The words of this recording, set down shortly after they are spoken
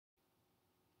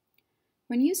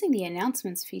When using the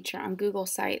Announcements feature on Google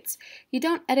Sites, you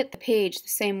don't edit the page the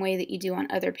same way that you do on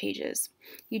other pages.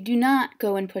 You do not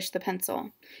go and push the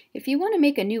pencil. If you want to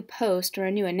make a new post or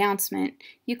a new announcement,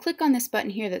 you click on this button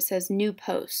here that says New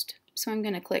Post. So I'm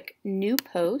going to click New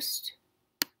Post.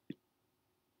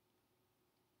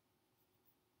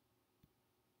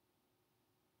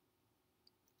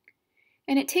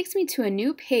 And it takes me to a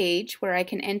new page where I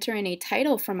can enter in a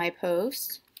title for my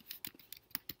post.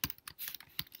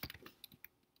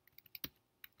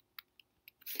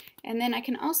 And then I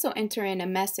can also enter in a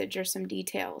message or some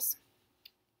details.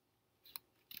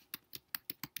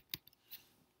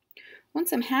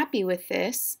 Once I'm happy with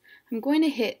this, I'm going to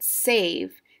hit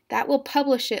Save. That will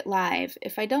publish it live.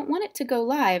 If I don't want it to go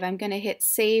live, I'm going to hit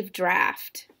Save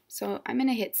Draft. So I'm going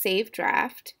to hit Save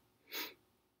Draft.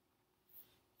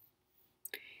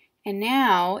 And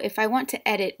now, if I want to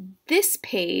edit this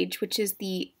page, which is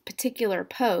the particular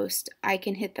post, I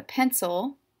can hit the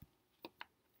pencil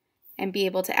and be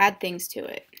able to add things to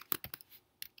it.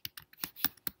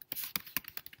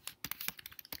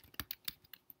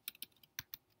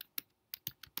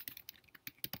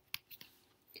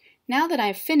 Now that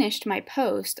I've finished my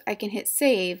post, I can hit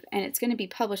Save and it's going to be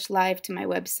published live to my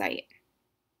website.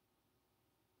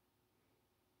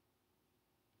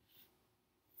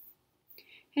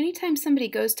 Anytime somebody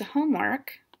goes to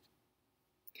homework,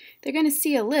 they're going to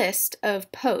see a list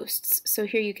of posts. So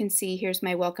here you can see, here's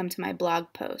my welcome to my blog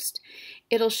post.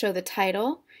 It'll show the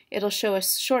title, it'll show a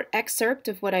short excerpt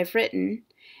of what I've written,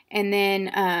 and then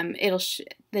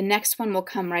the next one will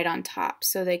come right on top.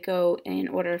 So they go in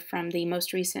order from the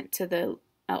most recent to the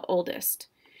oldest.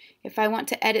 If I want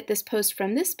to edit this post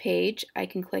from this page, I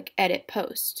can click Edit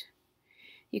Post.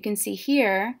 You can see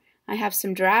here I have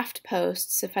some draft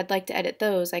posts. If I'd like to edit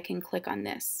those, I can click on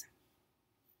this.